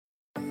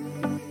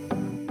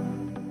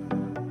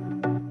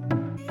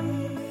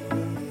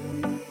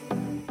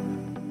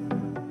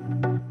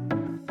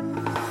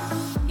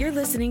You're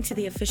listening to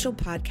the official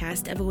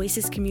podcast of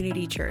Oasis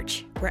Community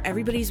Church, where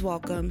everybody's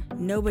welcome,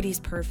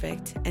 nobody's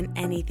perfect, and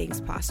anything's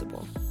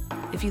possible.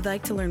 If you'd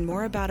like to learn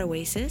more about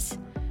Oasis,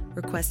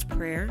 request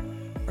prayer,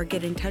 or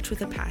get in touch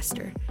with a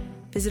pastor,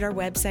 visit our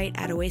website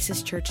at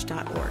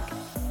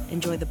oasischurch.org.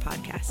 Enjoy the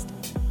podcast.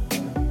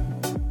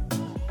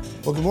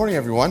 Well, good morning,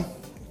 everyone.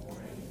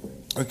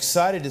 I'm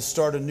excited to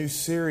start a new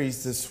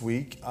series this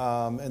week,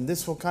 and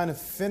this will kind of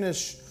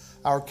finish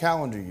our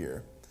calendar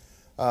year.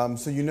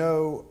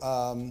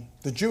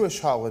 The Jewish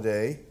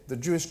holiday, the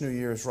Jewish New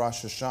Year is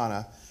Rosh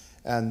Hashanah,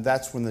 and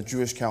that's when the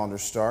Jewish calendar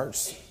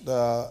starts.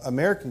 The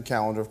American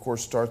calendar, of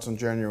course, starts on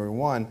January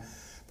 1,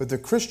 but the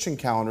Christian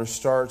calendar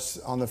starts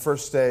on the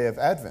first day of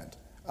Advent,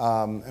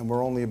 and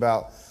we're only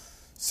about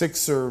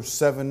 6 or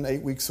 7,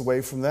 8 weeks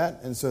away from that,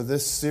 and so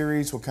this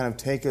series will kind of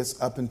take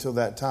us up until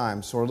that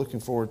time, so we're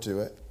looking forward to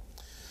it.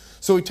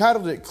 So we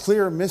titled it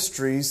Clear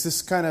Mysteries.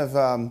 This kind of,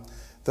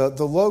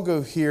 the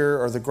logo here,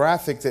 or the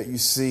graphic that you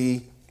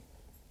see,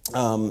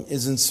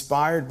 is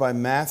inspired by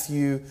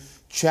Matthew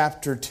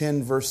chapter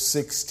 10, verse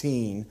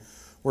 16,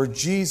 where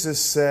Jesus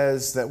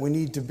says that we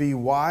need to be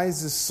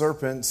wise as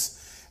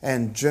serpents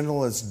and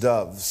gentle as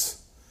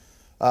doves,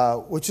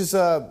 which is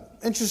an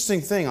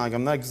interesting thing. Like,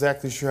 I'm not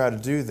exactly sure how to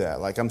do that.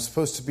 Like, I'm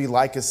supposed to be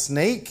like a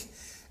snake,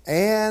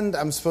 and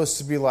I'm supposed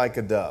to be like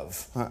a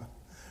dove.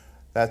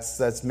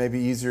 That's maybe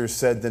easier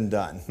said than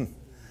done.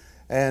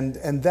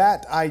 And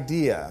that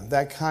idea,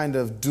 that kind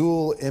of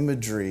dual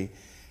imagery,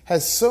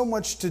 has so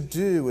much to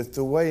do with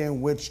the way in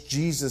which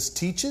Jesus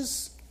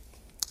teaches,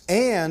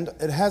 and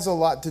it has a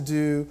lot to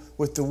do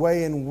with the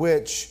way in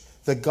which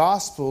the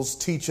Gospels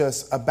teach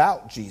us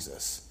about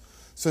Jesus.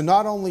 So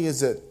not only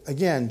is it,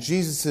 again,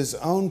 Jesus'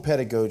 own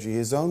pedagogy,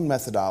 his own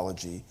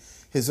methodology,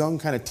 his own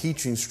kind of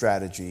teaching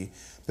strategy,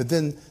 but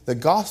then the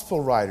Gospel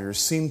writers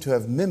seem to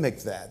have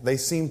mimicked that. They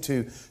seem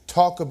to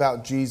talk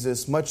about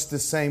Jesus much the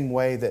same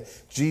way that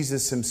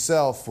Jesus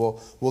himself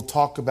will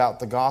talk about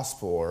the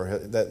Gospel, or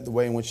that the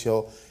way in which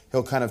he'll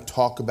kind of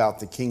talk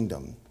about the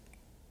kingdom.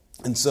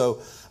 And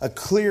so a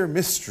clear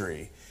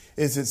mystery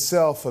is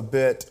itself a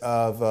bit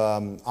of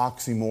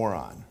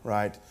oxymoron,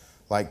 right?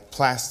 Like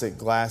plastic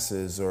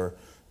glasses, or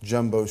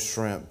jumbo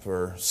shrimp,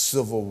 or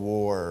Civil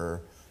War,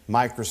 or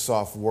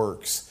Microsoft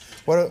Works.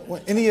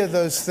 What any of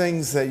those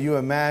things that you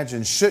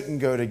imagine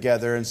shouldn't go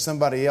together, and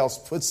somebody else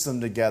puts them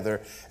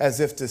together as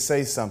if to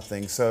say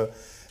something. So,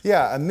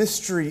 yeah, a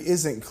mystery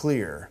isn't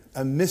clear.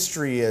 A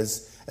mystery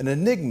is an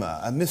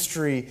enigma. A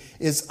mystery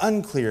is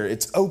unclear.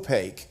 It's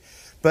opaque.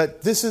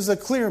 But this is a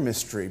clear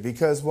mystery,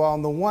 because while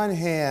on the one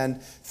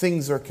hand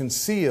things are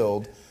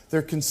concealed,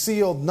 they're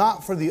concealed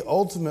not for the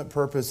ultimate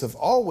purpose of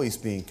always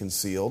being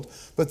concealed,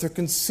 but they're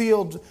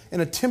concealed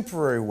in a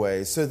temporary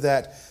way so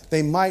that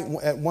they might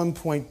at one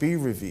point be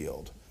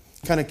revealed.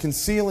 Kind of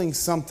concealing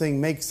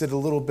something makes it a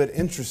little bit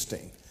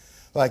interesting.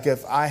 Like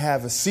if I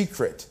have a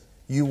secret,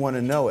 you want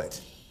to know it.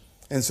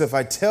 And so if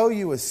I tell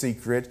you a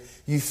secret,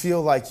 you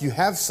feel like you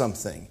have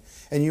something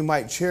and you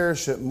might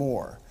cherish it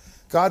more.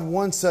 God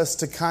wants us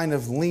to kind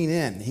of lean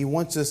in. He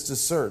wants us to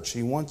search.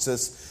 He wants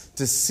us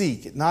to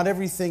seek. Not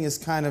everything is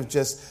kind of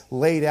just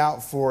laid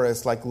out for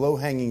us like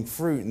low-hanging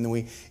fruit and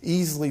we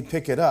easily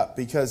pick it up,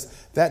 because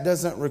that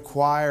doesn't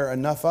require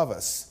enough of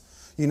us.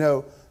 You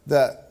know,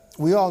 that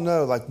we all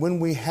know, like when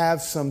we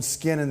have some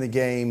skin in the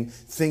game,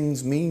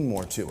 things mean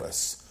more to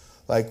us.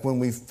 Like when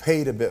we've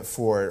paid a bit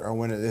for it, or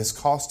when it has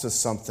cost us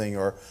something,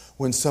 or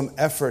when some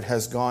effort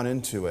has gone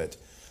into it.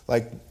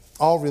 Like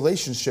all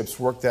relationships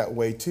work that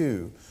way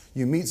too.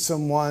 You meet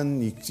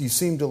someone, you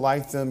seem to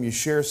like them, you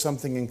share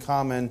something in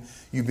common,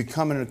 you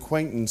become an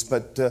acquaintance,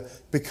 but to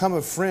become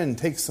a friend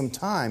takes some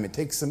time, it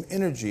takes some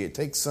energy, it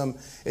takes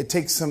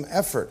some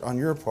effort on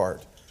your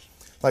part.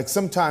 Like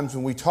sometimes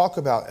when we talk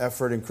about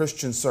effort in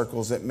Christian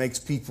circles, it makes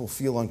people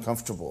feel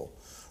uncomfortable,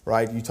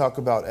 right? You talk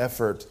about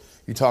effort,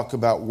 you talk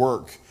about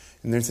work,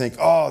 and they think,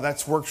 oh,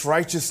 that's works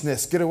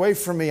righteousness, get away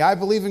from me, I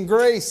believe in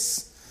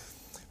grace.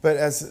 But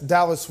as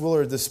Dallas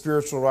Willard, the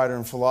spiritual writer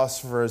and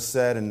philosopher, has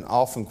said, and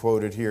often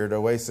quoted here at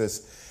Oasis,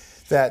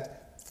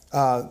 that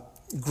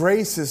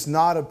grace is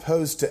not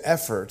opposed to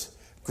effort,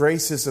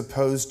 grace is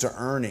opposed to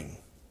earning.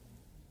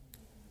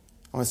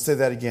 I'm going to say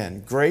that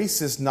again.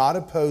 Grace is not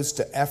opposed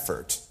to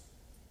effort,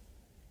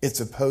 it's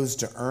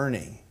opposed to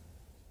earning.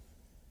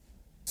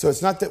 So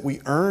it's not that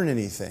we earn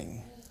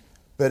anything,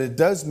 but it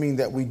does mean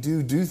that we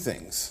do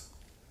things.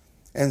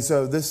 And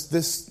so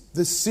this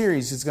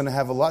series is going to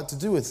have a lot to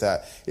do with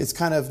that. It's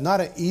kind of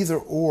not an either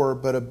or,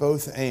 but a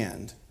both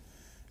and.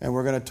 And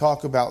we're going to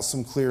talk about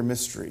some clear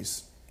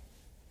mysteries.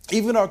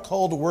 Even our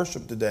call to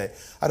worship today.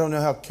 I don't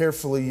know how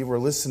carefully you were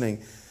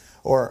listening,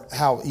 or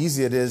how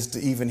easy it is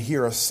to even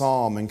hear a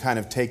psalm and kind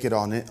of take it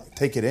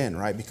in,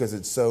 right? Because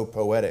it's so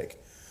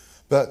poetic.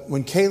 But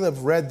when Caleb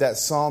read that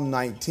Psalm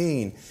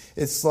 19,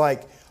 it's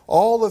like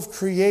all of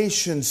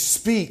creation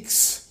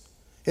speaks.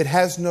 It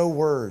has no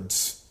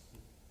words.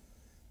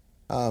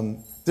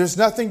 There's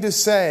nothing to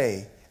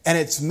say, and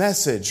its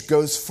message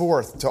goes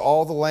forth to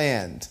all the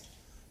land.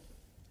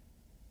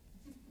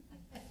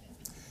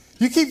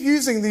 You keep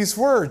using these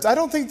words. I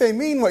don't think they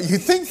mean what you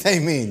think they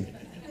mean.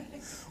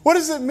 What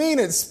does it mean?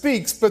 It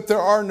speaks, but there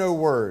are no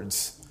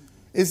words.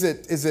 Is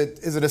it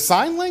a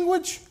sign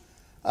language?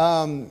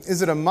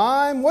 Is it a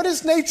mime? What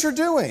is nature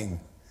doing?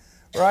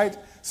 Right?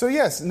 So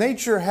yes,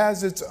 nature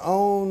has its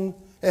own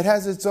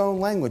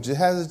language. It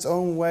has its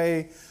own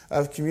way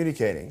of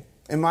communicating.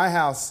 In my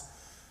house,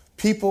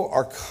 people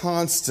are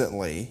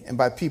constantly, and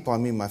by people I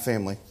mean my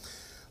family,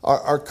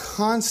 are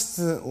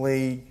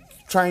constantly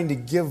trying to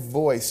give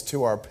voice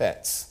to our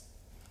pets.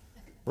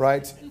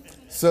 Right?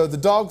 So the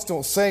dogs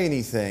don't say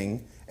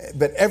anything,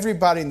 but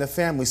everybody in the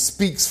family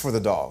speaks for the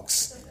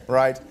dogs.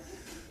 Right?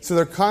 So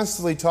they're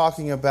constantly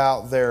talking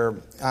about their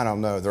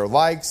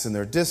likes and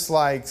their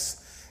dislikes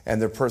and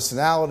their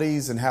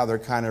personalities and how they're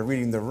kind of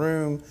reading the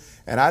room.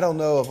 And I don't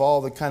know of all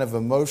the kind of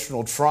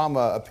emotional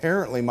trauma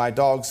apparently my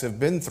dogs have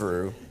been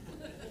through.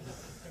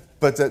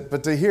 But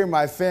to hear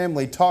my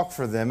family talk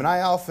for them, and I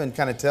often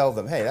kind of tell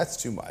them, hey, that's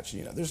too much.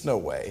 There's no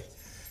way.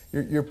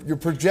 You're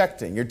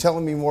projecting. You're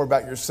telling me more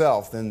about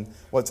yourself than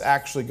what's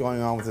actually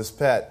going on with this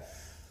pet.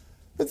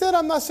 But then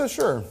I'm not so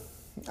sure.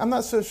 I'm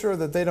not so sure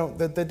that they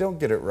don't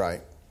get it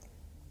right.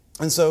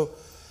 And so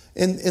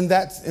in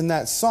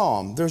that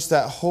psalm, there's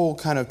that whole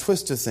kind of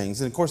twist of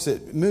things. And of course,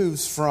 it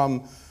moves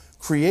from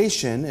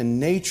creation and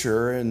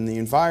nature and the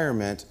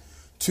environment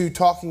to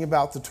talking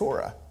about the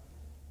Torah.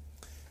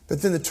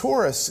 But then the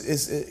Torah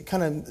is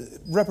kind of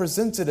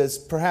represented as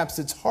perhaps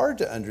it's hard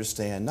to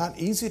understand, not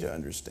easy to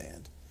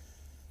understand.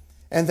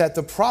 And that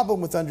the problem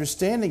with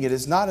understanding it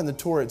is not in the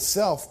Torah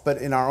itself, but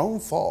in our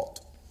own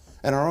fault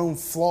and our own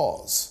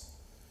flaws.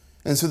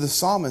 And so the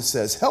psalmist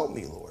says, help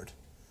me, Lord,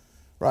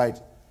 right?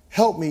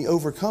 Help me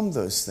overcome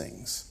those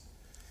things.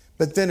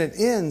 But then it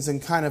ends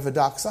in kind of a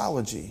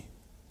doxology.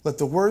 Let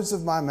the words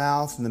of my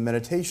mouth and the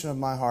meditation of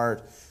my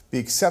heart be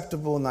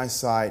acceptable in thy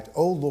sight,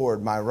 O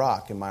Lord, my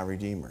rock and my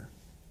redeemer.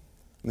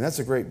 I mean, that's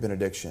a great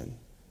benediction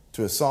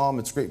to a psalm.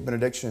 It's a great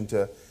benediction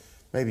to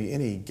maybe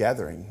any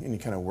gathering, any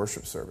kind of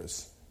worship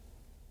service.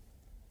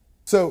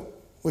 So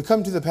we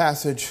come to the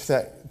passage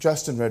that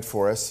Justin read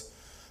for us,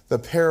 the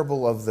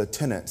parable of the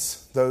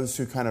tenants, those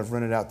who kind of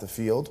rented out the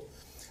field.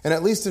 And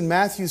at least in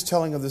Matthew's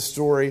telling of the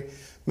story,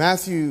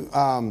 Matthew,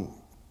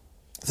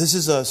 this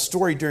is a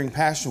story during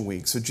Passion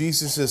Week. So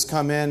Jesus has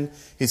come in,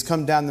 he's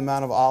come down the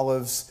Mount of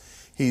Olives,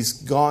 he's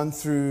gone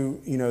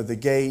through, the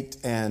gate,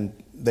 and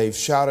they've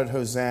shouted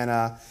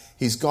Hosanna.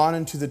 He's gone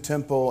into the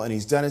temple and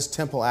he's done his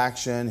temple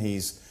action.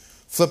 He's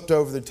flipped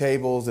over the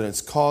tables and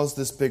it's caused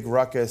this big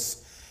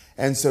ruckus.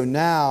 And so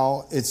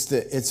now it's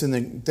in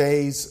the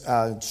days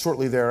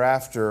shortly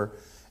thereafter,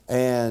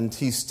 and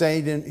he's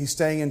staying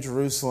in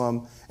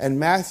Jerusalem. And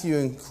Matthew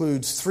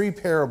includes 3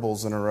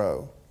 parables in a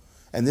row,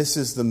 and this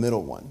is the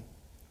middle one.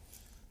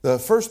 The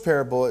first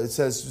parable, it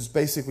says, is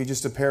basically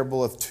just a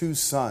parable of 2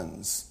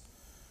 sons.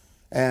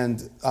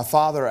 And a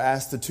father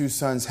asked the 2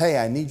 sons, hey,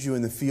 I need you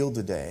in the field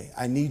today.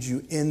 I need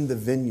you in the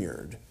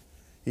vineyard,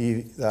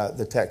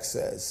 the text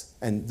says.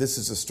 And this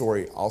is a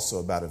story also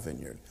about a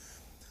vineyard.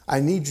 I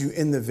need you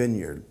in the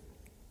vineyard.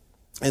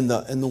 And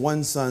the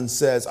one son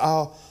says,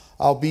 I'll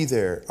be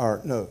there.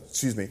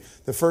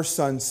 The first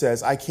son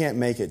says, I can't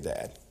make it,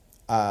 Dad.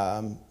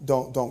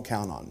 Don't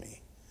count on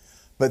me.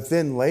 But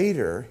then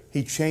later,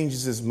 he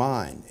changes his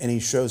mind and he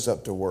shows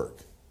up to work.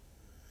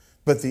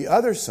 But the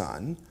other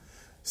son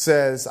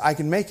says, I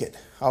can make it.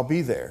 I'll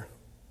be there.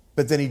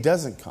 But then he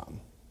doesn't come.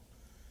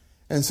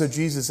 And so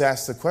Jesus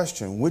asks the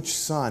question, which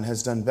son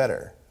has done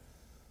better?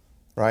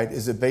 Right?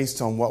 Is it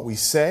based on what we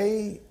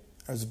say,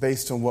 or is it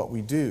based on what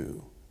we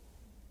do?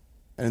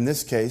 And in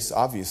this case,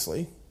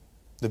 obviously,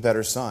 the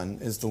better son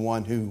is the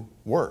one who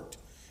worked.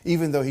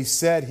 Even though he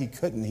said he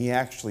couldn't, he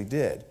actually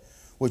did,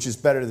 which is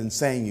better than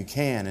saying you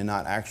can and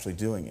not actually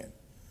doing it.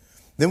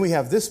 Then we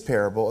have this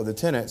parable of the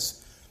tenants.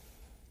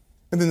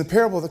 And then the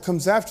parable that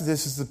comes after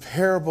this is the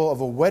parable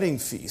of a wedding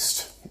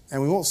feast.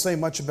 And we won't say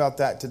much about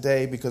that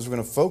today because we're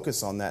going to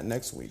focus on that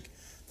next week.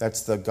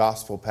 That's the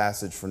gospel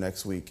passage for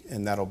next week,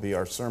 and that'll be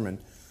our sermon.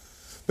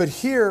 But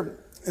here,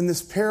 in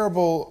this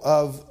parable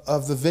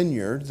of the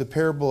vineyard, the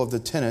parable of the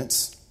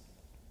tenants,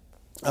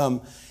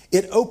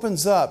 it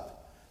opens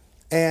up,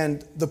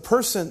 and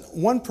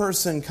one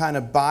person kind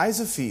of buys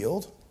a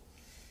field,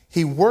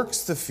 he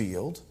works the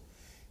field,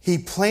 he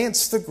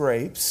plants the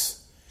grapes,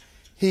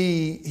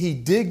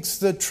 he digs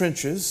the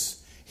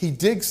trenches, he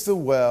digs the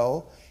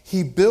well,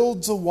 he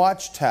builds a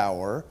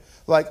watchtower.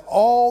 Like,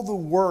 all the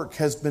work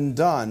has been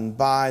done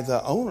by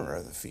the owner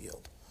of the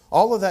field.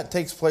 All of that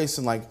takes place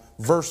in like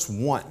verse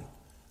 1.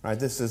 Right?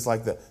 This is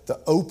like the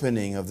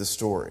opening of the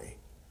story.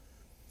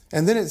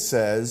 And then it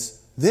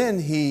says, then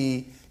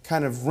he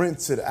kind of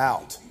rents it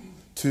out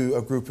to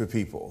a group of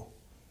people.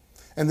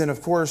 And then,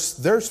 of course,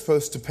 they're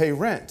supposed to pay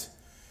rent.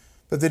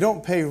 But they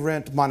don't pay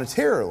rent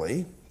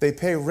monetarily. They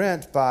pay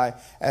rent by,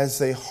 as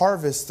they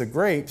harvest the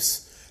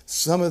grapes,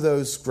 some of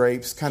those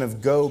grapes kind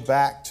of go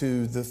back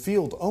to the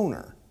field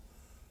owner.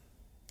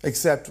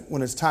 Except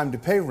when it's time to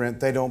pay rent,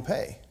 they don't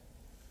pay.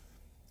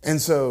 And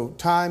so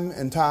time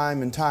and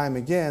time and time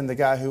again, the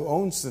guy who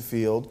owns the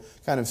field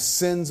kind of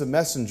sends a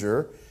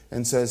messenger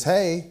and says,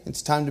 hey,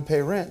 it's time to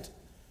pay rent.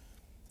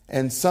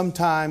 And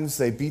sometimes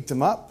they beat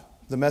them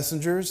up, the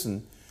messengers,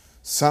 and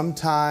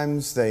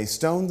sometimes they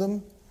stone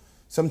them.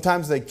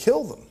 Sometimes they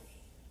kill them.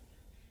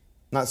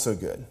 Not so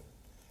good.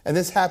 And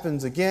this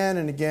happens again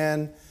and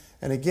again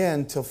and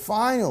again till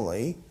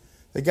finally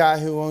the guy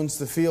who owns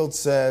the field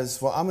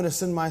says, well, I'm going to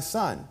send my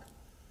son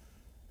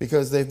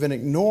because they've been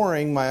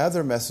ignoring my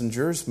other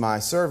messengers, my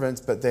servants,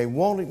 but they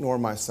won't ignore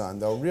my son.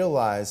 They'll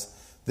realize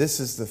this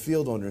is the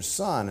field owner's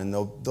son and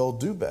they'll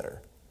do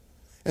better.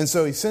 And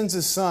so he sends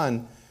his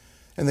son,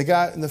 and the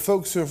guy and the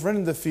folks who have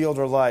rented the field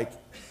are like,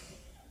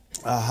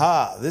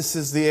 aha, this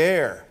is the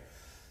heir.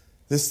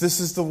 This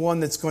is the one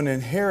that's going to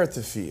inherit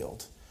the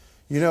field.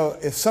 You know,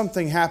 if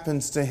something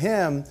happens to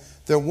him,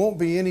 there won't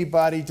be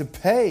anybody to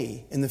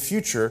pay in the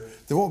future.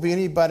 There won't be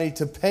anybody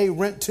to pay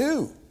rent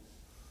to.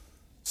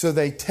 So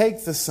they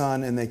take the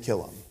son and they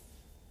kill him.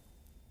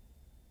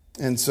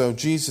 And so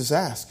Jesus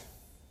asked,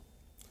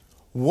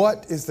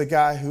 what is the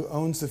guy who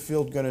owns the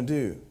field going to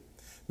do?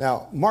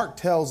 Now, Mark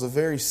tells a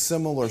very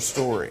similar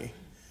story.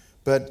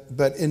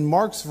 But in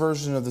Mark's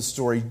version of the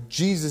story,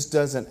 Jesus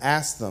doesn't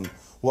ask them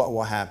what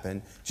will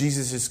happen.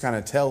 Jesus just kind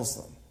of tells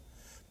them.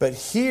 But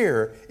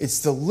here, it's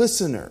the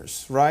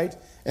listeners, right?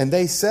 And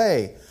they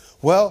say,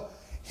 well,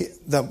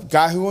 the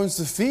guy who owns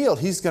the field,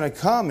 he's going to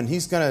come and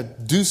he's going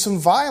to do some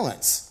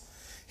violence.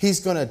 He's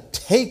going to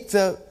take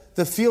the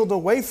field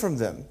away from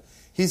them.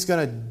 He's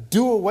going to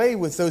do away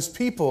with those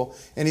people,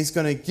 and he's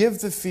going to give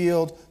the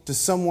field to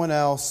someone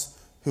else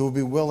who will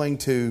be willing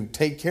to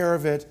take care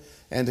of it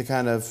and to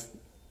kind of,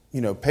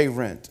 pay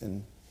rent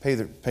and pay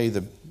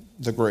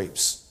the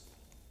grapes.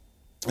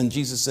 And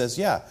Jesus says,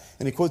 yeah.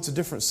 And he quotes a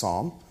different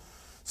psalm,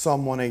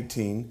 Psalm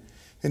 118.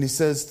 And he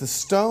says, the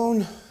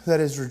stone that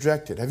is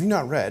rejected. Have you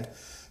not read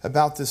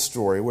about this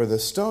story where the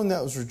stone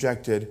that was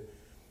rejected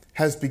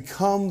has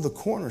become the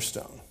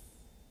cornerstone?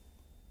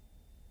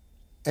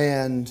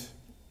 And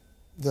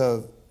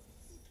the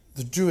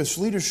Jewish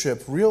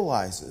leadership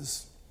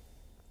realizes,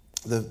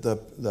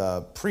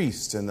 the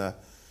priests and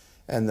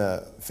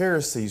the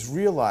Pharisees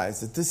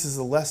realize that this is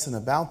a lesson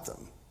about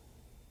them.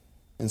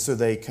 And so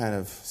they kind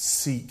of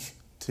seek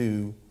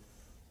to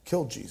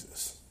kill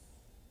Jesus.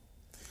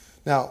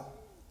 Now,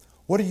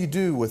 what do you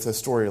do with a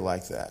story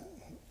like that?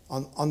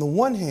 On the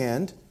one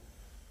hand,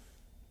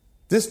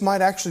 this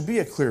might actually be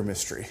a clear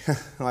mystery.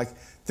 Like,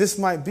 this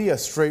might be a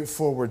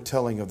straightforward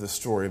telling of the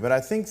story, but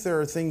I think there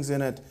are things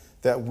in it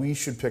that we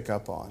should pick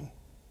up on.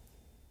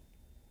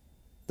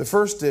 The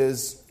first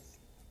is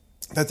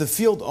that the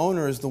field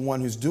owner is the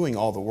one who's doing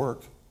all the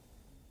work.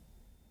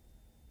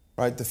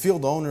 Right? The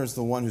field owner is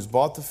the one who's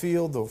bought the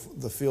field.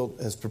 The field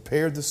has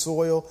prepared the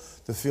soil.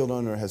 The field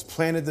owner has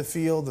planted the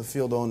field. The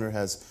field owner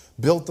has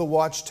built the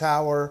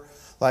watchtower.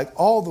 Like,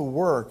 all the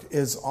work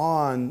is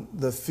on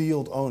the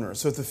field owner.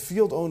 So if the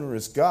field owner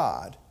is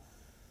God,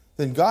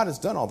 then God has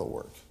done all the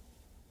work.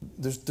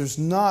 There's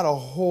not a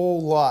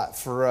whole lot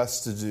for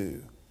us to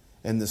do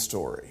in this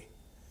story,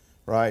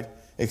 right?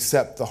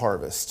 Except the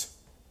harvest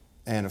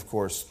and, of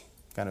course,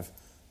 kind of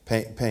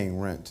paying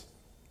rent.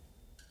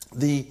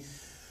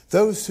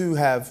 Those who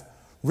have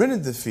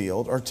rented the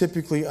field are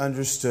typically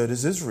understood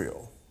as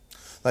Israel.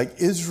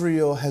 Like,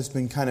 Israel has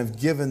been kind of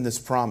given this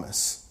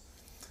promise.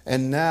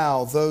 And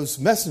now those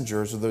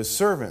messengers or those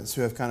servants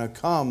who have kind of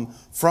come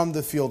from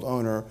the field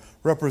owner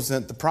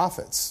represent the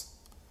prophets.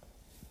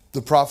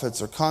 The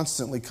prophets are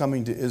constantly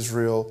coming to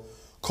Israel,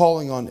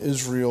 calling on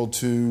Israel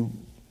to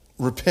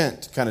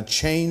repent, kind of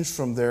change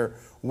from their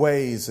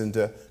ways and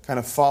to kind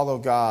of follow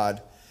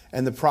God.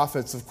 And the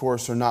prophets, of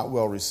course, are not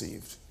well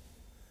received.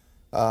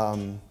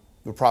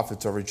 The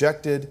prophets are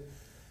rejected.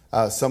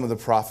 Some of the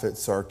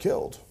prophets are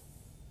killed.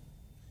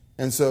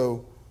 And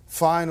so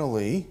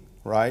finally,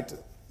 right,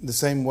 the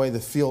same way the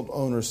field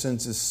owner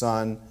sends his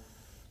son,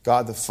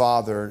 God the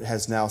Father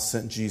has now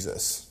sent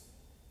Jesus.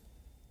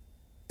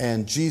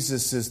 And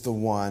Jesus is the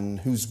one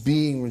who's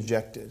being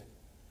rejected.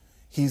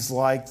 He's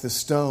like the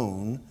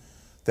stone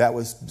that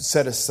was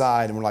set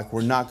aside, and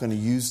we're not going to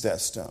use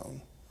that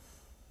stone.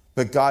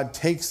 But God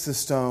takes the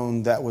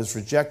stone that was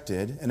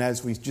rejected, and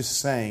as we just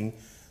sang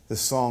the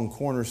song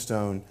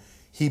Cornerstone,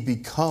 he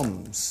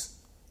becomes,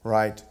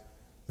 right,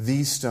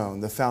 the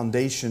stone, the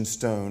foundation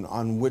stone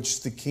on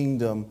which the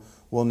kingdom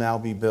will now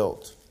be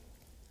built.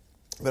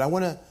 But I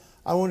want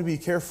to be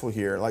careful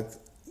here. Like,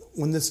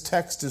 when this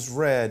text is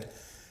read,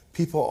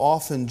 people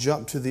often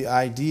jump to the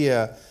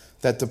idea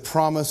that the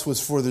promise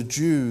was for the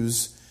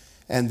Jews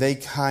and they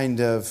kind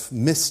of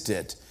missed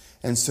it.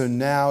 And so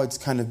now it's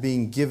kind of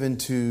being given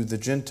to the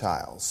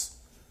Gentiles.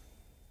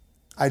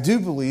 I do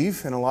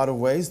believe, in a lot of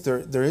ways,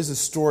 there is a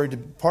story,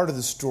 part of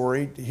the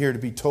story here to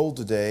be told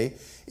today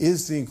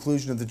is the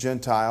inclusion of the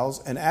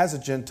Gentiles. And as a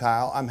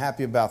Gentile, I'm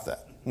happy about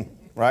that,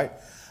 right?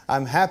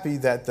 I'm happy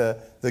that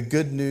the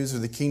good news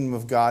of the kingdom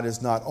of God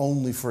is not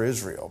only for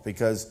Israel,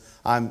 because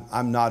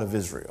I'm not of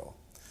Israel.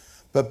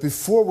 But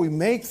before we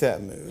make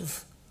that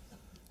move,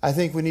 I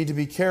think we need to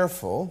be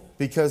careful,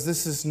 because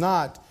this is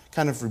not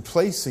kind of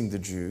replacing the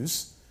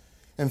Jews.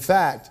 In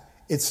fact,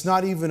 it's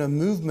not even a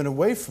movement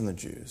away from the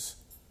Jews.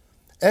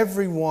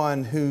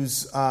 everyone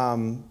who's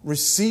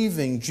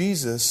receiving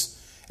Jesus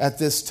at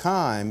this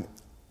time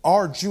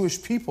are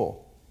Jewish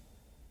people,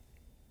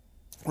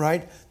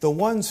 right? The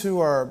ones who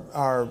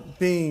are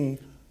being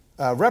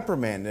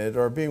reprimanded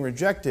or being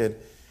rejected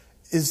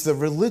is the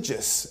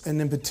religious, and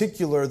in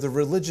particular, the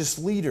religious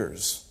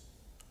leaders.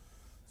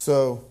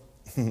 So,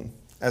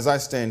 as I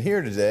stand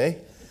here today,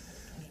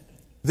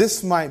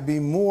 this might be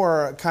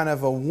more kind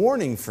of a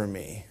warning for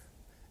me,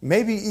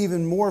 maybe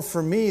even more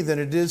for me than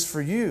it is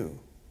for you.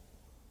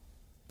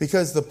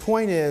 Because the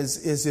point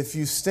is if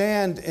you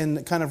stand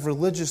in kind of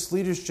religious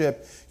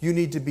leadership, you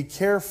need to be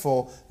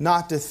careful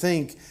not to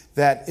think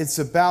that it's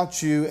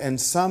about you and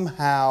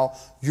somehow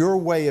your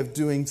way of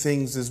doing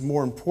things is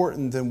more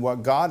important than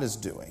what God is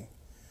doing.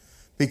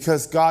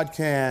 Because God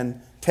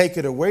can take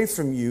it away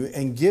from you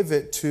and give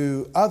it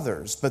to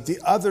others. But the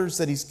others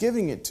that he's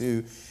giving it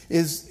to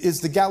is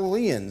the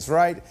Galileans,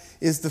 right?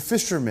 Is the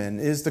fishermen,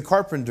 is the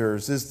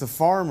carpenters, is the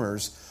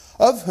farmers,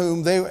 of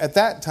whom they, at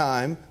that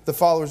time, the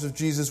followers of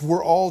Jesus,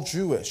 were all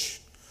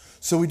Jewish.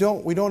 So we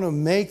don't want to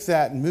make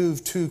that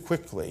move too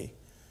quickly.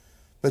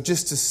 But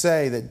just to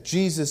say that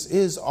Jesus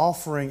is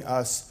offering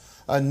us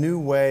a new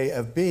way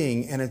of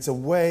being, and it's a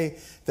way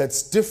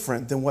that's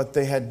different than what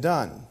they had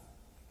done.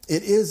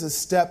 It is a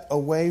step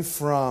away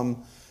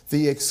from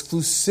the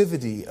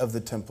exclusivity of the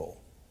temple.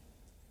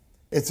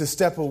 It's a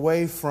step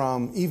away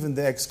from even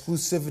the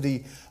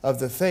exclusivity of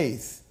the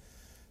faith,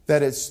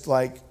 that it's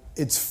like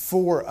it's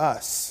for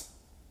us.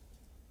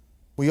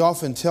 We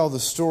often tell the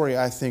story,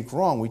 I think,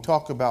 wrong. We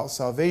talk about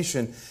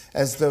salvation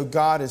as though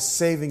God is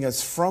saving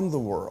us from the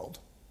world.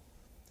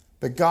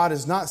 But God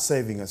is not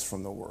saving us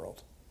from the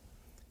world.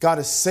 God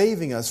is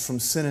saving us from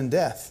sin and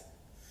death.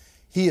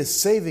 He is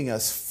saving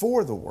us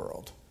for the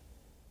world.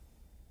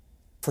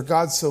 For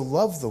God so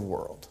loved the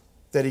world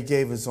that he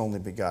gave his only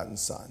begotten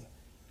Son,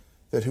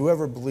 that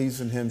whoever believes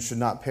in him should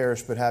not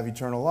perish but have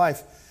eternal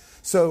life.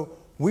 So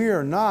we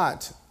are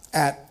not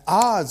at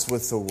odds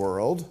with the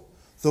world.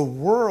 The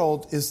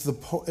world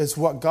is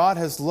what God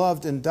has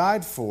loved and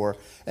died for.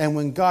 And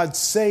when God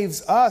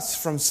saves us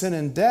from sin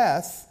and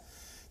death,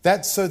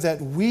 that's so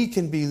that we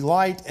can be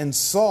light and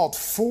salt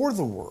for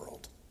the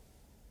world.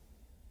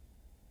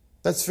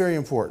 That's very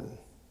important.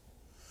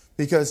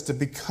 Because to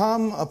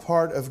become a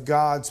part of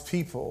God's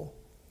people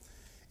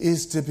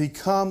is to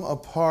become a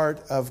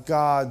part of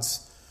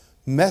God's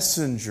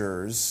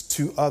messengers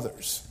to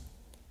others,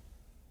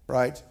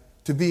 right?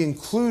 To be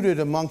included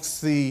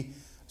amongst the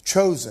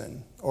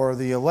chosen or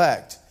the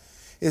elect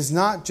is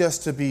not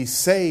just to be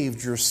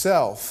saved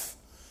yourself,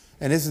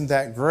 and isn't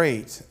that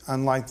great,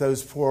 unlike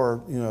those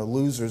poor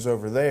losers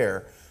over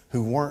there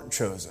who weren't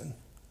chosen,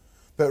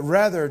 but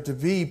rather to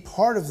be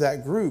part of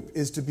that group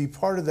is to be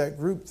part of that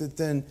group that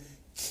then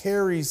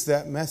carries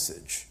that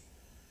message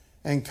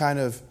and kind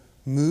of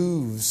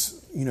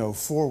moves,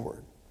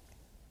 forward.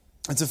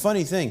 It's a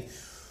funny thing.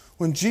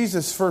 When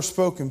Jesus first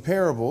spoke in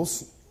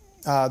parables,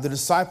 the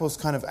disciples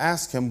kind of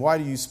asked him, "Why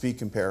do you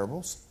speak in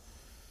parables?"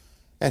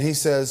 And he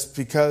says,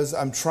 "Because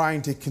I'm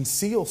trying to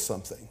conceal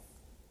something."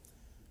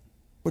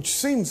 Which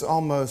seems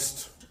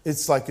almost,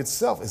 it's like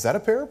itself. Is that a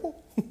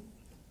parable?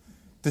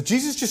 Did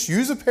Jesus just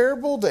use a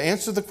parable to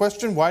answer the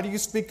question, why do you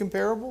speak in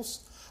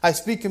parables? I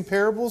speak in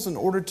parables in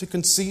order to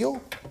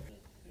conceal?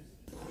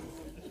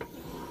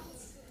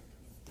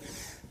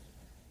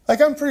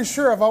 I'm pretty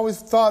sure I've always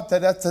thought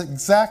that that's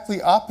exactly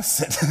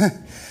opposite.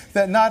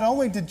 That not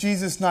only did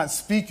Jesus not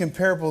speak in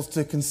parables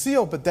to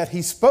conceal, but that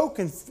he spoke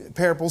in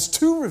parables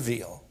to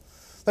reveal.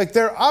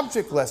 They're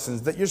object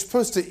lessons that you're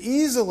supposed to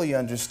easily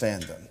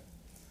understand them.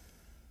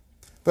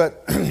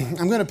 But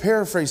I'm going to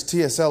paraphrase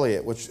T.S.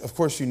 Eliot, which of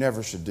course you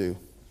never should do.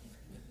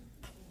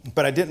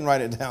 But I didn't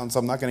write it down, so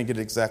I'm not going to get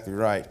it exactly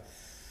right.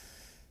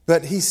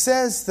 But he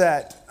says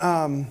that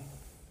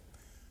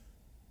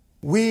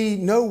we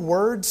know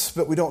words,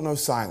 but we don't know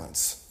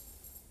silence.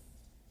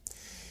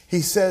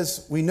 He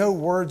says we know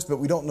words, but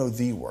we don't know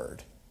the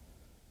word.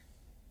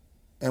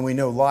 And we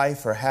know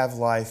life or have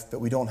life, but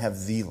we don't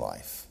have the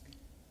life.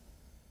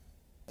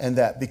 And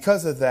that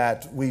because of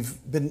that, we've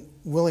been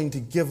willing to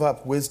give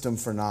up wisdom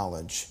for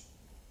knowledge.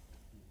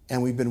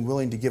 And we've been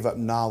willing to give up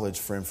knowledge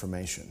for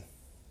information.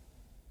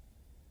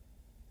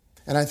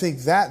 And I think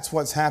that's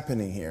what's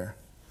happening here.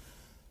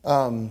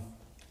 Emily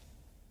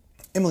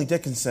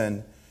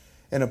Dickinson,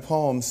 in a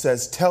poem,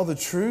 says, "Tell the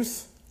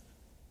truth,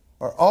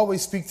 or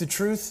always speak the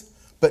truth,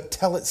 but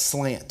tell it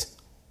slant."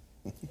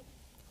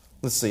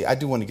 Let's see, I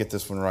do want to get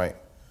this one right.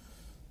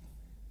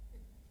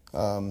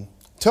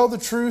 Tell the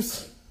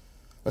truth,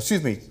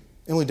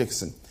 Emily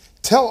Dickinson.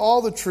 "Tell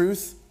all the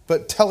truth,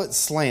 but tell it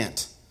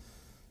slant.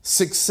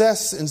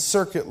 Success in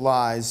circuit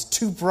lies,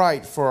 too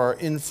bright for our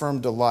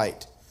infirm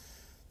delight.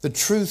 The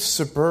truth's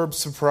superb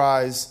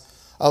surprise,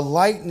 a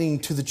lightning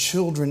to the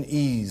children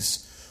ease,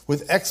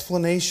 with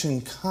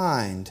explanation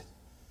kind.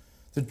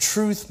 The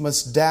truth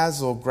must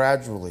dazzle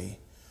gradually,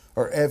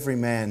 or every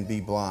man be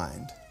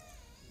blind."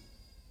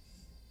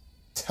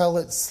 Tell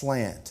it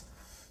slant.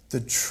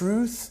 The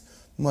truth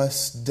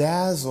must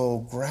dazzle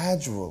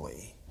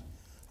gradually,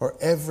 or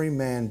every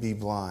man be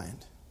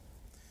blind.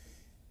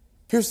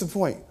 Here's the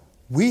point.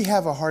 We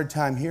have a hard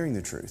time hearing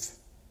the truth.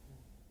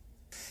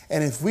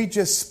 And if we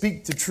just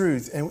speak the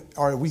truth,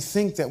 or we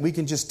think that we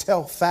can just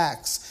tell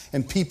facts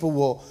and people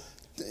will,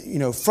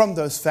 from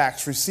those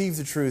facts receive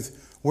the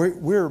truth,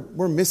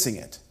 we're missing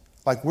it.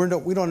 Like we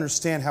don't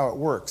understand how it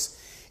works.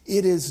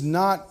 It is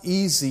not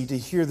easy to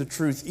hear the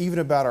truth even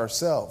about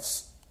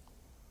ourselves.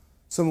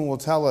 Someone will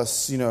tell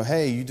us,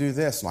 hey, you do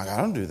this. I'm like, I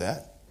don't do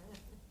that.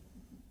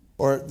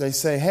 Or they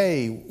say,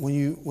 hey,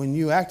 when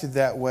you acted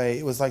that way,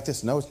 it was like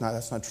this. No, it's not.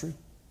 That's not true.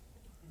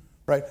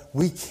 Right?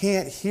 We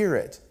can't hear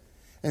it.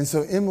 And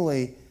so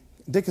Emily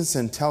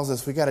Dickinson tells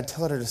us we got to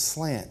tell it at a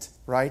slant,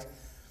 right?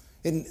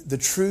 And the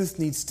truth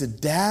needs to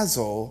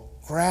dazzle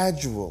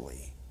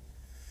gradually.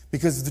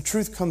 Because if the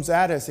truth comes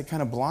at us, it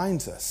kind of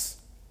blinds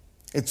us.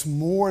 It's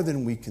more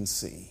than we can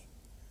see.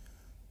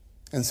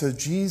 And so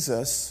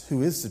Jesus,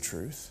 who is the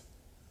truth,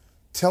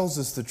 tells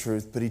us the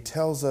truth, but he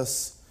tells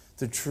us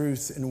the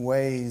truth in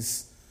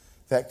ways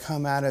that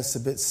come at us a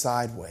bit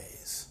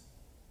sideways,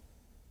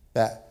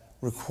 that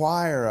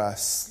require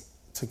us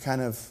to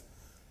kind of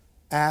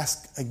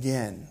ask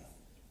again,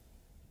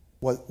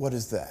 what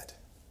is that?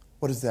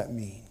 What does that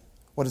mean?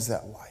 What is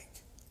that like?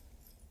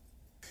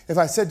 If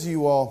I said to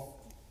you all,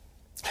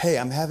 hey,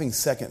 I'm having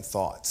second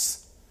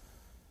thoughts.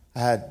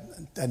 I'd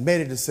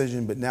made a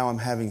decision, but now I'm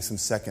having some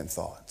second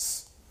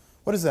thoughts.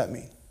 What does that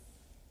mean?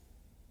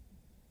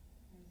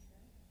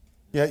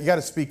 Yeah, you got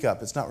to speak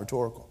up. It's not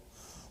rhetorical.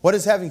 What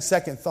does having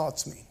second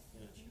thoughts mean?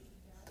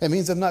 It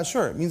means I'm not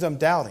sure. It means I'm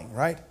doubting,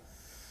 right?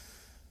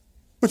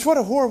 Which what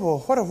a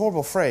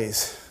horrible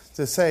phrase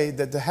to say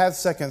that to have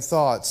second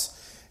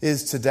thoughts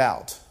is to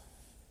doubt.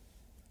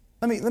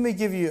 Let me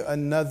give you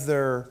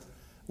another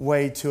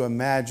way to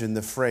imagine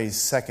the phrase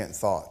second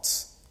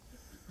thoughts.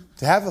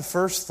 To have a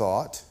first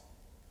thought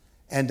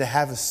and to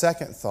have a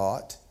second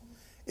thought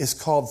is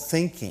called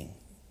thinking.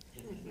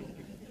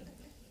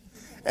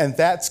 And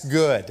that's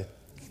good.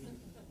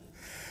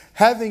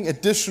 Having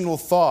additional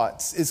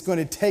thoughts is going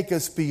to take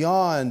us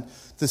beyond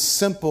the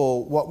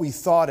simple what we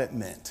thought it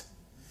meant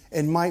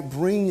and might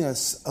bring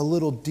us a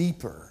little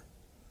deeper,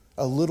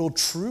 a little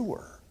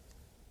truer,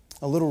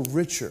 a little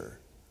richer,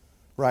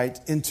 right,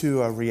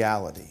 into a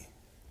reality.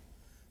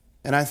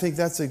 And I think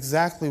that's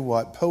exactly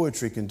what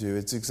poetry can do.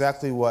 It's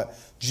exactly what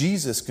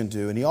Jesus can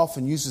do. And he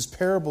often uses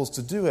parables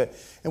to do it.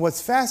 And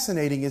what's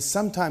fascinating is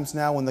sometimes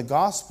now when the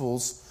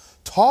Gospels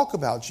talk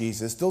about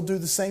Jesus, they'll do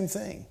the same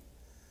thing.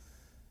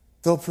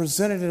 They'll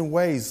present it in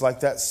ways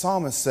like that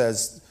psalmist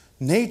says,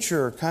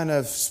 nature kind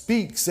of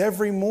speaks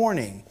every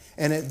morning,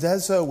 and it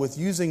does so with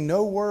using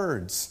no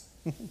words.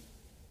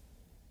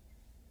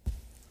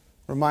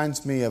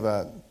 Reminds me of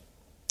a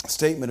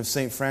statement of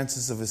St.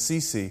 Francis of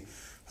Assisi,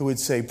 who would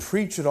say,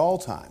 preach at all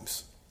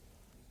times,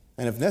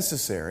 and if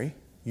necessary,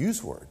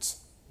 use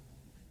words.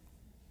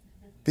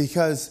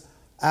 Because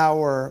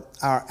our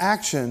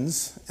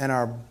actions and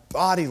our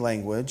body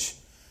language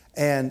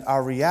and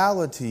our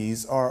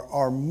realities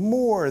are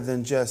more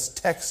than just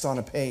text on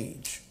a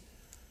page.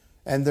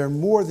 And they're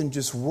more than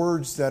just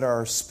words that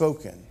are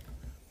spoken.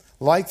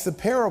 Like the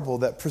parable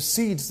that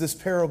precedes this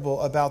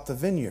parable about the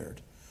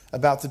vineyard,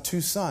 about the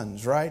two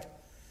sons, right?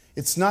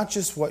 It's not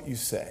just what you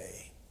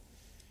say.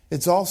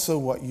 It's also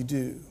what you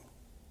do.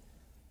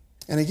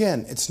 And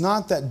again, it's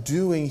not that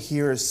doing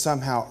here is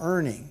somehow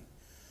earning,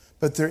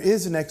 but there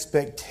is an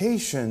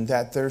expectation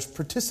that there's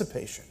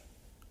participation,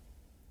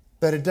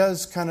 that it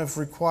does kind of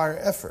require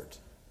effort,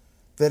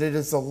 that it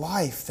is a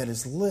life that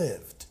is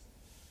lived.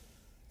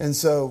 And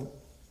so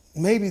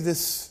maybe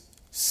this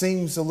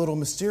seems a little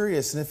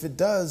mysterious, and if it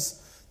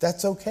does,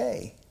 that's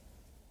okay.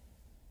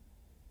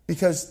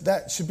 Because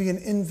that should be an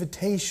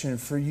invitation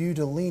for you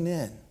to lean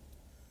in,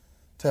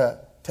 to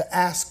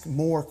ask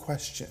more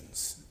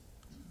questions.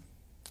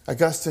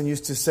 Augustine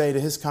used to say to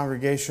his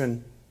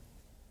congregation,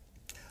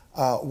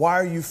 why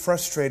are you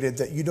frustrated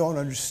that you don't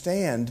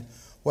understand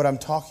what I'm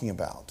talking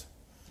about?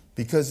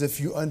 Because if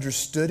you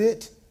understood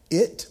it,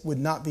 it would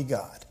not be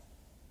God.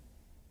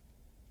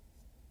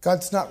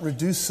 God's not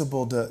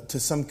reducible to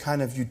some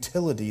kind of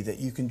utility that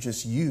you can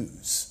just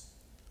use.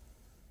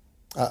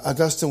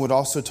 Augustine would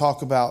also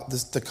talk about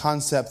the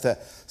concept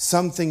that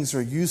some things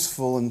are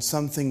useful and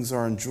some things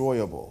are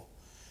enjoyable.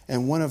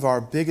 And one of our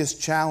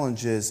biggest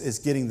challenges is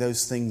getting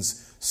those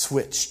things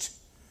switched.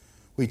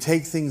 We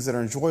take things that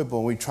are enjoyable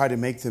and we try to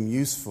make them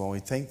useful. We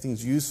take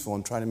things useful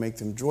and try to make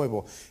them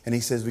enjoyable. And he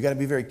says we got to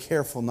be very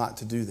careful not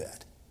to do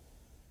that.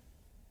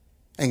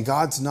 And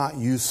God's not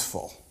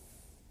useful.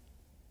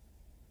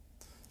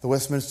 The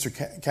Westminster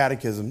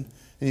Catechism,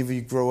 any of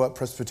you grow up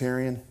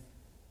Presbyterian?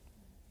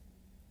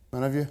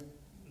 None of you?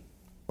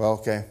 Well,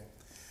 okay.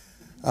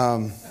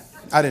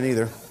 I didn't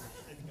either.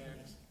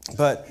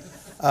 But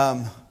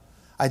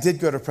I did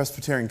go to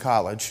Presbyterian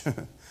college.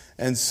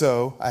 And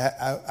so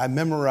I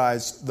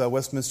memorized the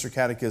Westminster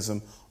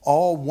Catechism,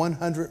 all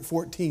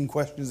 114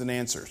 questions and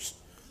answers.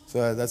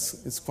 So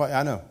it's quite,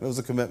 I know, it was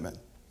a commitment.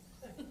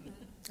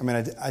 I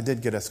mean, I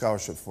did get a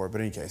scholarship for it,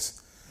 but in any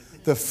case.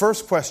 The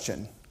first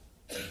question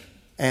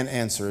and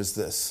answer is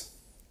this.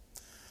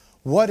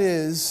 What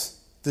is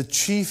the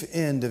chief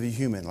end of a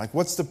human? Like,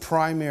 what's the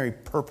primary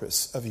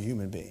purpose of a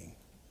human being?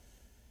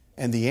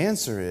 And the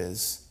answer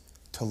is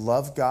to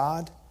love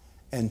God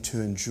and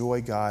to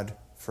enjoy God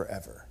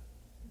forever.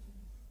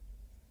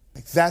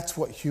 Like, that's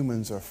what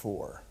humans are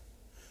for.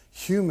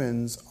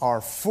 Humans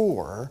are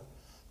for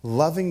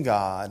loving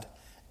God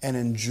and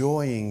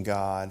enjoying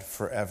God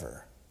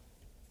forever.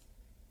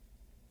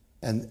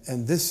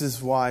 And this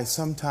is why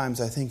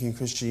sometimes I think in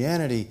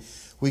Christianity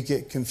we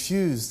get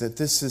confused that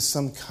this is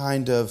some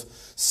kind of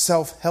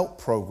self-help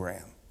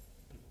program.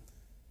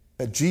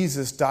 That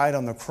Jesus died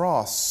on the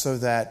cross so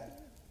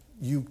that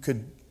you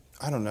could,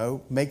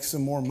 make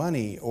some more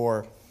money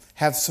or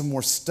have some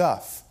more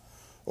stuff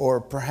or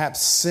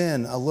perhaps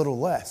sin a little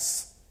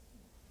less.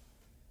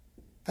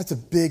 That's a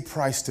big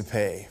price to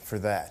pay for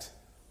that.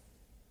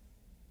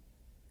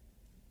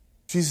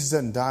 Jesus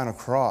doesn't die on a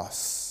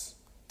cross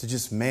to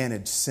just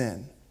manage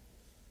sin.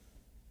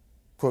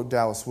 Quote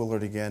Dallas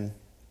Willard again.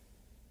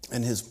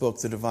 In his book,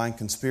 The Divine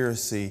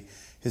Conspiracy,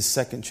 his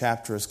second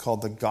chapter is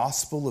called The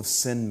Gospel of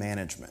Sin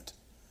Management.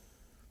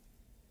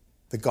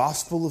 The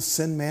gospel of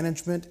sin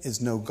management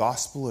is no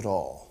gospel at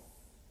all.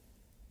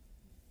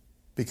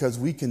 Because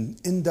we can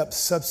end up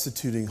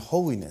substituting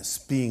holiness,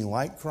 being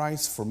like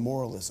Christ, for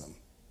moralism.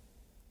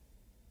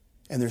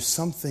 And there's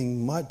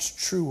something much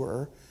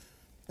truer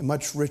and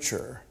much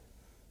richer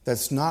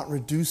that's not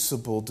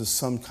reducible to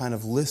some kind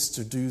of list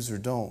of do's or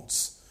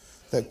don'ts,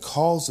 that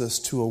calls us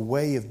to a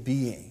way of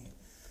being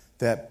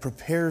that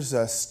prepares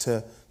us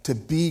to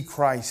be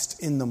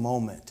Christ in the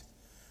moment,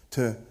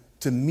 to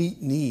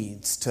meet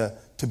needs, to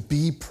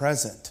be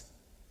present.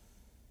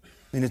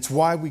 And it's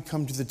why we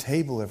come to the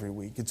table every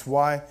week. It's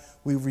why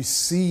we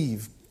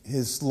receive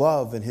His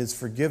love and His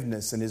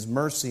forgiveness and His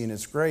mercy and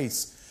His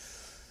grace.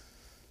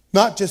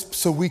 Not just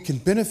so we can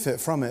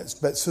benefit from it,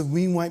 but so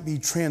we might be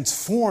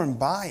transformed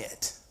by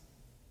it.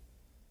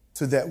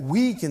 So that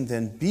we can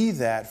then be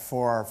that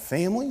for our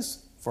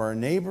families, for our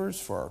neighbors,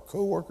 for our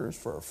coworkers,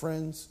 for our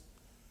friends.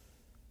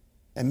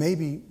 And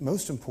maybe,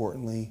 most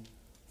importantly,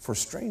 for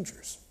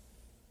strangers.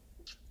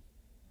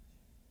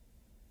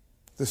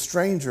 The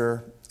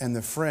stranger and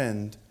the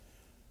friend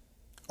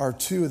are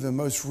two of the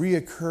most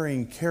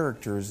reoccurring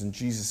characters in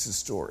Jesus'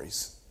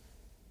 stories.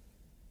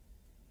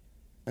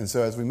 And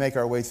so as we make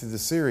our way through the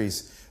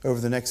series, over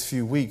the next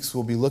few weeks,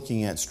 we'll be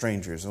looking at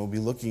strangers and we'll be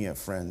looking at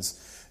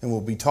friends and we'll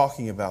be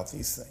talking about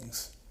these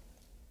things.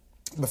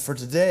 But for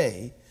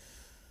today,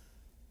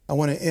 I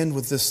want to end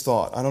with this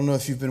thought. I don't know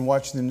if you've been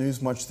watching the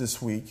news much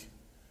this week,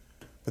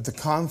 but the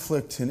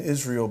conflict in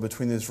Israel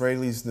between the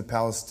Israelis and the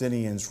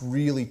Palestinians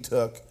really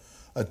took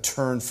a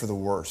turn for the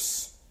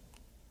worse.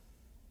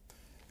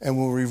 And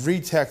when we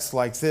read texts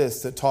like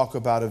this that talk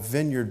about a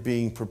vineyard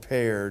being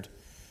prepared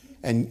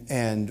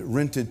and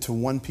rented to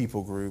one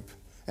people group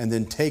and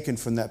then taken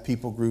from that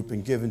people group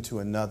and given to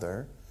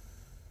another,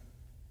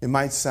 it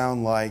might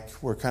sound like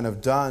we're kind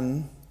of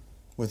done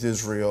with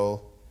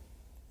Israel,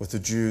 with the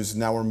Jews, and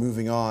now we're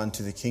moving on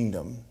to the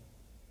kingdom.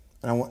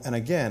 And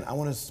again, I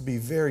want us to be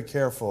very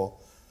careful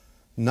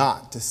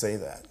not to say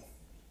that.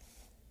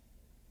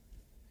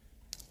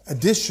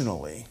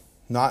 Additionally,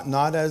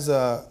 not as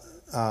a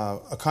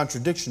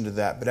contradiction to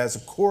that, but as a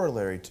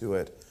corollary to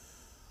it,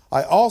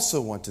 I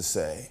also want to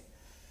say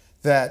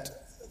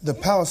that the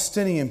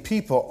Palestinian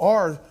people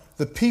are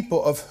the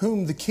people of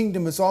whom the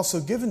kingdom is also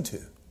given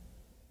to.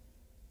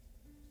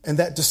 And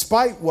that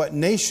despite what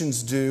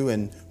nations do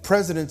and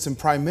presidents and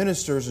prime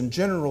ministers and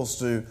generals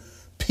do,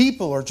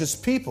 people are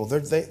just people.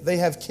 They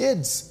have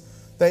kids.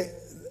 They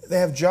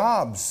have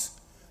jobs.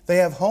 They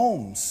have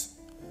homes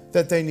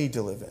that they need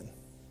to live in.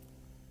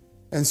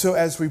 And so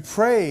as we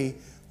pray,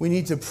 we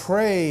need to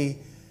pray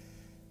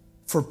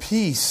for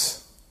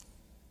peace.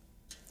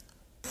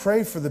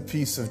 Pray for the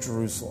peace of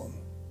Jerusalem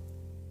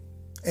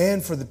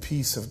and for the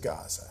peace of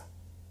Gaza.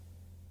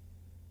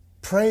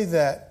 Pray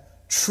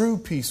that true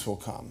peace will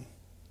come.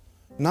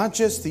 Not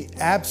just the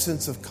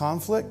absence of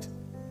conflict,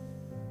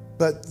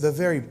 but the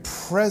very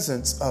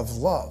presence of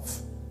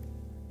love.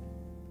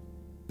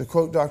 To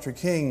quote Dr.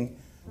 King,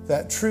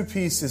 that true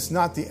peace is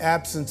not the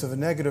absence of a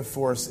negative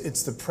force,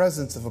 it's the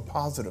presence of a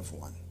positive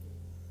one.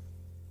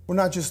 We're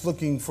not just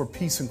looking for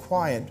peace and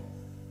quiet,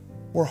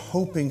 we're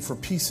hoping for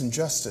peace and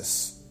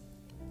justice.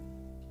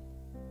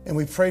 And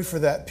we pray for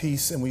that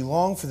peace and we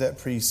long for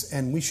that peace,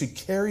 and we should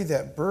carry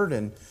that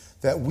burden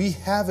that we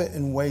have it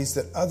in ways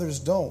that others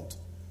don't.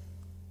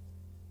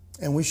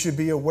 And we should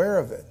be aware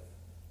of it.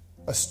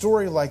 A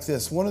story like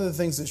this, one of the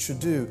things it should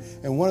do,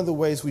 and one of the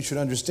ways we should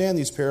understand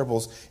these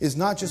parables, is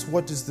not just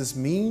what does this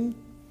mean,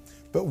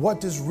 but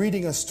what does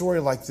reading a story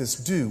like this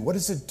do? What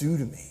does it do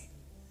to me?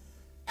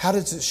 How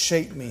does it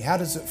shape me? How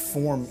does it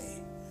form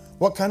me?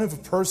 What kind of a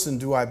person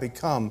do I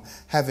become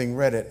having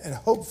read it? And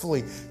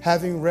hopefully,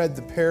 having read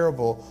the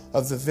parable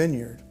of the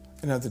vineyard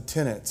and of the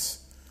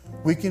tenants,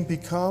 we can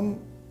become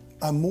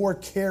a more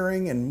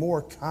caring and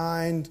more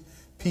kind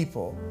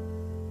people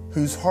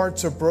whose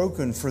hearts are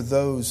broken for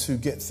those who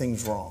get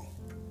things wrong,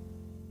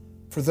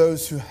 for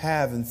those who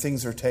have and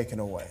things are taken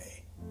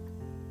away.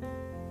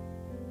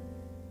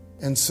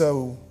 And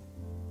so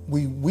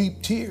we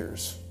weep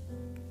tears.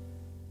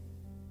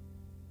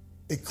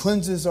 It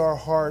cleanses our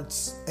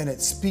hearts and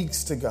it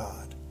speaks to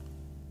God.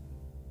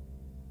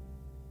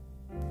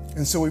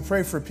 And so we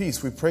pray for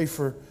peace. We pray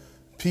for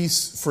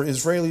peace for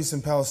Israelis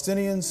and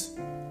Palestinians.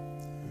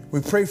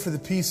 We pray for the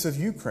peace of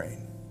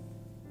Ukraine.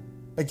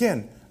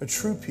 Again, a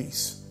true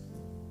peace.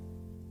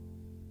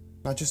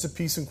 Not just a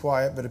peace and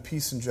quiet, but a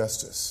peace and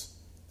justice.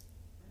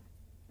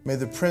 May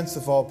the Prince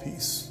of all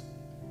peace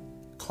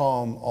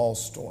calm all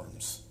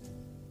storms.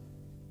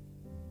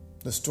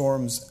 The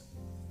storms,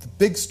 the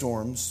big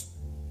storms,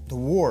 the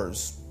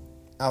wars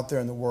out there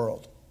in the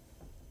world,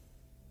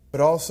 but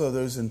also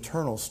those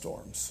internal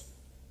storms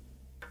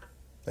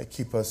that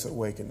keep us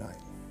awake at night.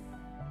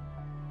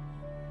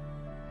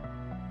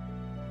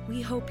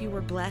 We hope you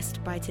were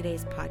blessed by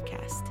today's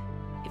podcast.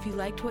 If you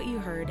liked what you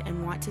heard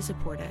and want to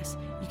support us,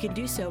 you can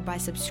do so by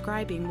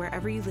subscribing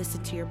wherever you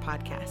listen to your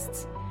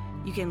podcasts.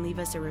 You can leave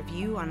us a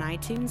review on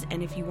iTunes,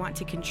 and if you want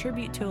to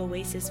contribute to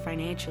Oasis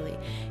financially,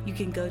 you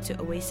can go to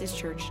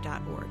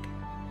oasischurch.org.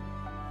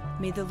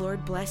 May the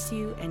Lord bless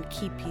you and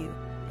keep you,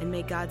 and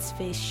may God's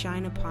face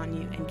shine upon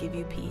you and give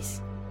you peace.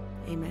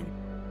 Amen.